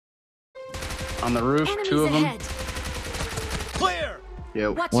On the roof, Enemies two of them. ahead. Clear!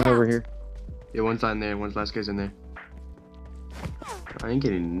 Yo, Watch One out. over here. yeah, one's on there, one's last guy's in there. I ain't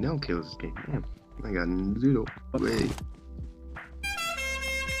getting no kills this game. Damn. I got zero. Wait.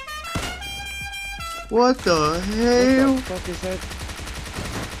 What the hell? What the fuck is that?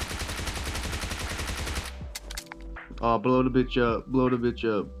 Oh, blow the bitch up. Blow the bitch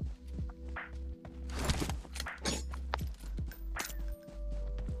up.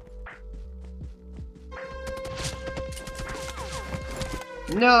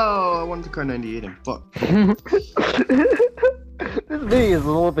 No, I wanted the car 98 and fuck. This video is a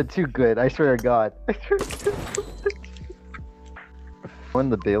little bit too good, I swear to God. Win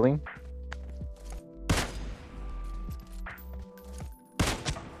the bailing?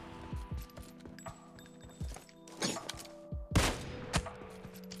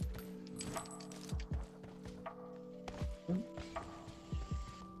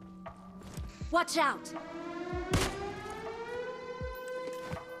 Watch out.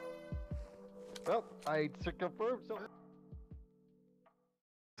 Well, I confirmed so.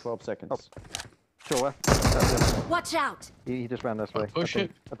 12 seconds. Oh. To the left. That's him. Watch out. He just ran this way. Push I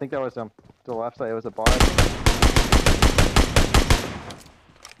think, it. I think that was him. To the left side, it was a bot.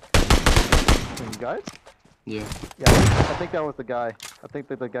 You guys? Yeah. Yeah, I think that was the guy. I think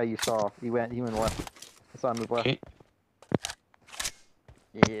that the guy you saw. He went left. I saw him move left. Okay.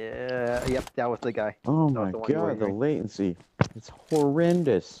 Yeah, yep, that was the guy. Oh That was my the one you were god, the hearing. latency. It's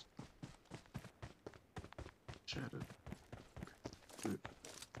horrendous. Shut up.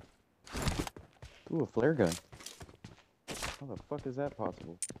 Ooh, a flare gun. How the fuck is that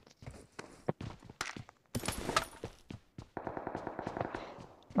possible?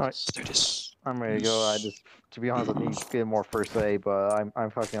 Alright, Do this. I'm ready to go. I just, to be honest, I need to get more first aid, but I'm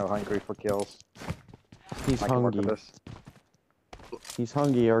fucking hungry for kills. He's I can work with hungry. this. He's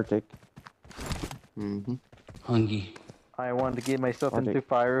hungry, Arctic. Mm-hmm. Hungy. I wanted to get myself Arctic. into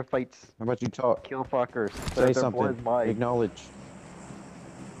firefights, How about you talk? kill fuckers. Say Their something. blood's mine. Acknowledge.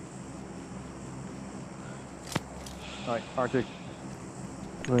 Alright, Arctic.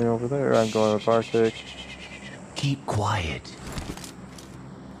 Going over there. I'm going with Arctic. Keep quiet.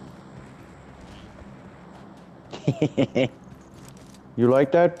 You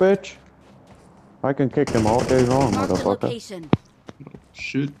like that, bitch? I can kick them all day long, Mark the motherfucker. location.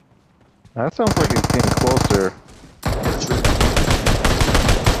 Shoot. That sounds like it's getting closer.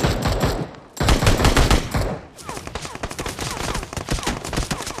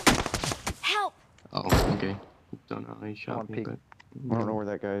 Help. Oh, okay. Don't know how he on, shot me, peek. but... I don't know where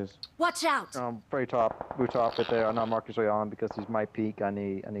that guy is. Watch out. Very top, blue top right there. I'm not marking his way on because he's my peak. I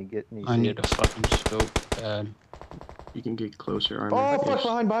need I need a fucking scope. Bad. You can get closer, armor. Oh, fuck,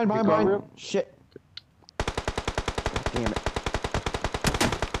 Yes. behind. Shit. Damn it.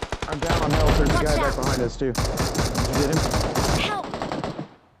 I'm down on health. There's a Watch guy back out. behind us, too. Did you get him? Help.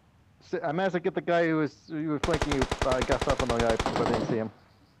 I managed to get the guy who was flanking you. I got stuff on the guy, but I didn't see him.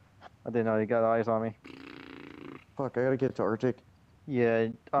 I didn't know he got eyes on me. Fuck, I gotta get to Arctic. Yeah.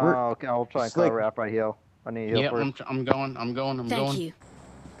 We're- Okay. I'll try and Slick. cover wrap right here. I need heal Yep, first. I'm going. I'm Thank going. you.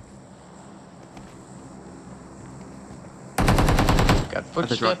 Got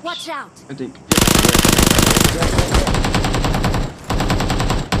footsteps. Watch out. I think.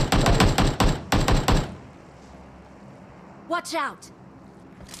 Watch out.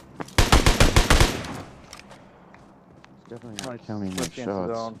 Definitely Nice. not counting my Slick into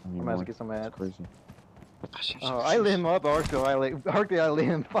shots. zone. I'm gonna get some That's ads. crazy. Oh, I lit him up, Arctic. I lit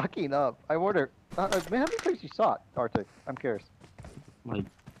him fucking up. I wonder. Man, how many times you shot, Arctic? I'm curious. Like,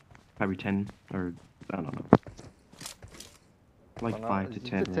 probably 10, or, I don't know. Like Well, no, 5 to you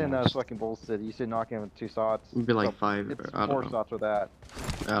 10. said 10, yeah. that's fucking bullshit. You said knocking him with 2 shots. It'd be like So 5, It's or, I 4 don't know. shots with that.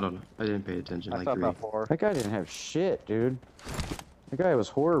 I don't know. I didn't pay attention, I like thought 3. about 4. That guy didn't have shit, dude. That guy was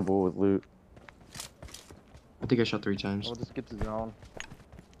horrible with loot. I think I shot 3 times. We'll just get to zone.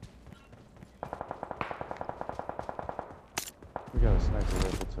 We got a sniper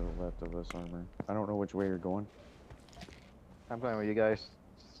rifle to the left of us, armor. I don't know which way you're going. I'm going with you guys.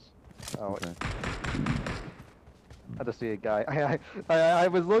 Oh, Okay. I just see a guy. I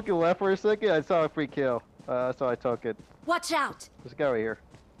was looking left for a second. I saw a free kill, so I took it. Watch out. There's a guy right here.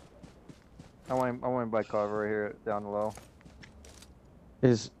 I went by cover right here down low,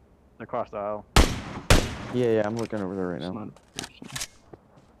 Is across the aisle. yeah, I'm looking over there right It's now. not a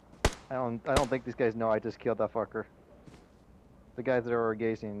person. I don't think these guys know I just killed that fucker. The guys that were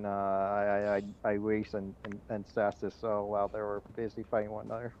gazing, I raced and sassed this so while they were basically fighting one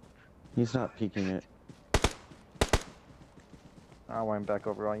another. He's not peeking it. I went back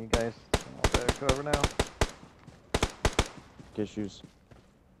over on you guys. I'm better cover now. Issues.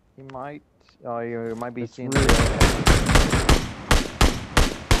 You might. Oh, you might be It's seeing. really-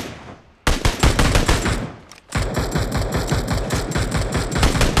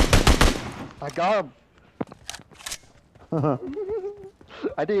 I got him.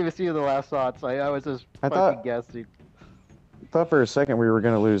 I didn't even see the last shot, so I was just I fucking thought- guessing. Thought for a second we were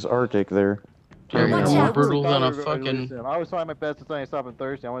gonna lose Arctic there. Dude, Watch you're more out. brutal than a I fucking. was trying my best to try and stop him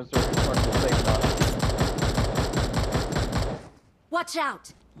Thursday. I wanted to start fucking safe now. Watch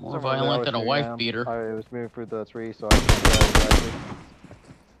out! More Somewhere there violent was than a me, wife yeah. beater. I was moving through the tree, so I can't tell exactly.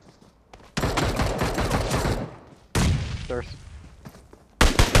 There's.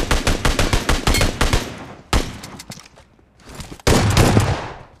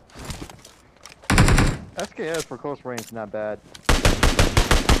 SKS for close range, not bad.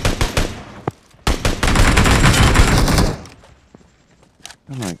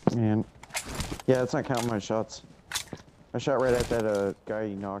 Oh my man. Yeah, that's not counting my shots. I shot right at that guy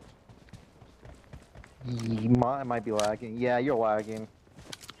you knocked. You might be lagging. Yeah, you're lagging.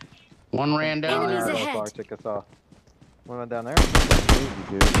 One ran down Enemies there. ahead. Arctic, I saw. One went down there. Crazy,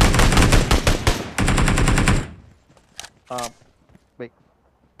 dude. Wait.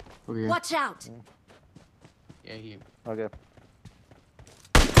 Over here. Watch out! Yeah, he. Okay.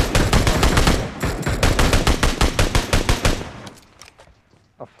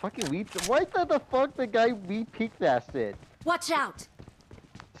 A fucking weed. Why the fuck the guy weed peeked that shit? Watch out!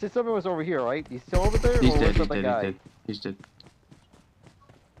 Since someone was over here, right? He's still over there, He's or dead, was he's that the dead, guy? he's dead. He's dead.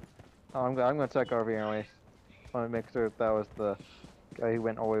 Oh, I'm gonna check over here anyways. Want to make sure that was the guy who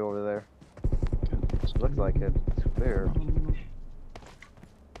went all the way over there. Looks like it. It's clear.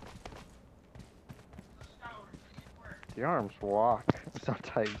 The arms walk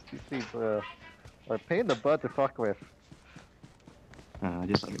sometimes. These things are a pain in the butt to fuck with. I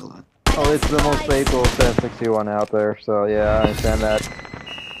just like it a lot. Oh, it's the most stable 761 out there, so yeah, I understand that.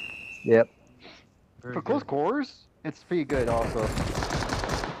 Yep. Very For close good. quarters, it's pretty good also.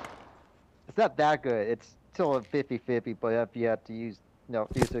 It's not that good. It's still a 50-50, but if you have to use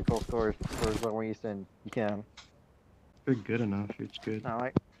use it close quarters for some reason, you can. They're good enough. It's good.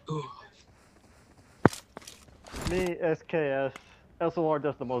 Alright. Me, SKS, SLR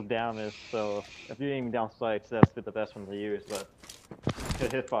does the most damage, so if you're aiming down sights, that's the best one to use, but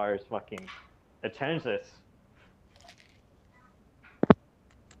his fire is fucking... It changes.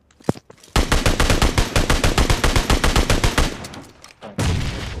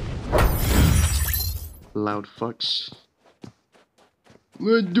 Loud fucks.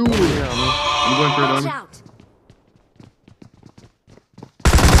 Let's do it! I'm going for it, Watch Army. out!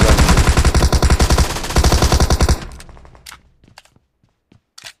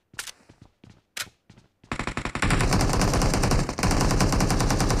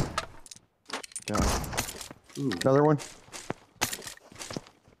 Ooh, Another one.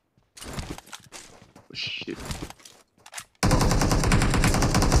 shit.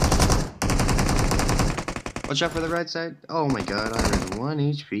 Watch out for the right side. Oh my god, I have 1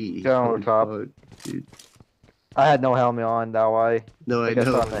 HP. Go on Holy top. fuck, dude. I had no helmet on that way. No, I got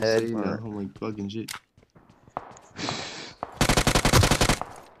know. shot in the I'm head. saying that. Holy fucking shit.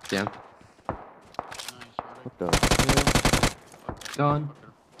 Down. What the? Gone.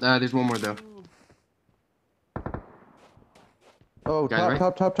 There's one more though. Oh, Guy,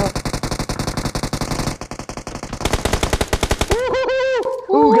 top, right? top.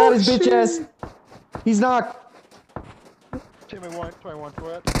 Ooh, got his bitch ass. He's knocked. Timmy 21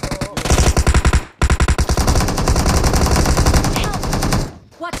 threat. Help!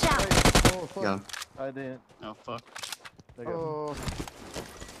 Watch out! Oh, fuck. Yeah. I didn't. Oh fuck. There you go.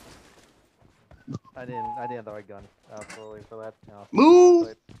 I didn't have the right gun. Absolutely for that. No, Move!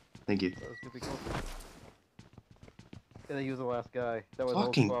 that Thank you. was gonna be cool. And he was the last guy. That was the whole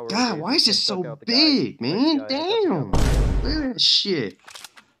Fucking squad where god, we why is this took so out the guy. big, man? That guy, I Damn. took out. Look at that shit.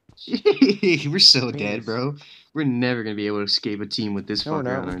 Gee, we're so dead, Penis. bro. We're never gonna be able to escape a team with this No, we're fucker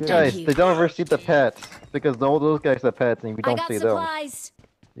not. on our We're team. Guys, you. they don't ever see the pets because all those guys are pets and we I don't got see them. supplies!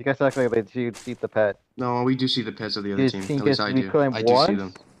 You guys act like they should see the pet. No, we do see the pets of the other You team. think At least I we do. claim I do once? see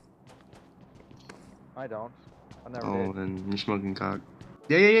them. I don't. I never Oh, did. then you're smoking cock.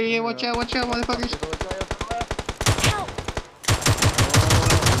 Yeah, watch out, motherfuckers. There's a guy up to the left. Help!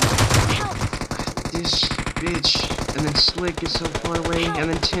 Help! This bitch. And then Slick is so far away. And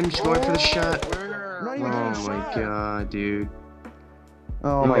then Tim's going for the shot. Not even getting Oh my shot. god, dude.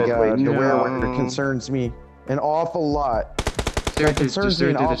 Oh You my guys god, wait, the no. werewolf concerns me an awful lot. There's concerns me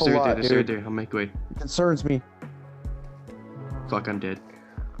an awful lot, there's dude. there. I'll make way. It concerns me. Fuck, I'm dead.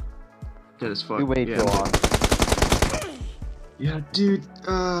 Dead as fuck. You wait yeah, too I'm long. dead. Yeah, dude.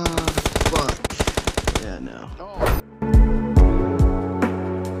 Fuck. Yeah, no. Oh,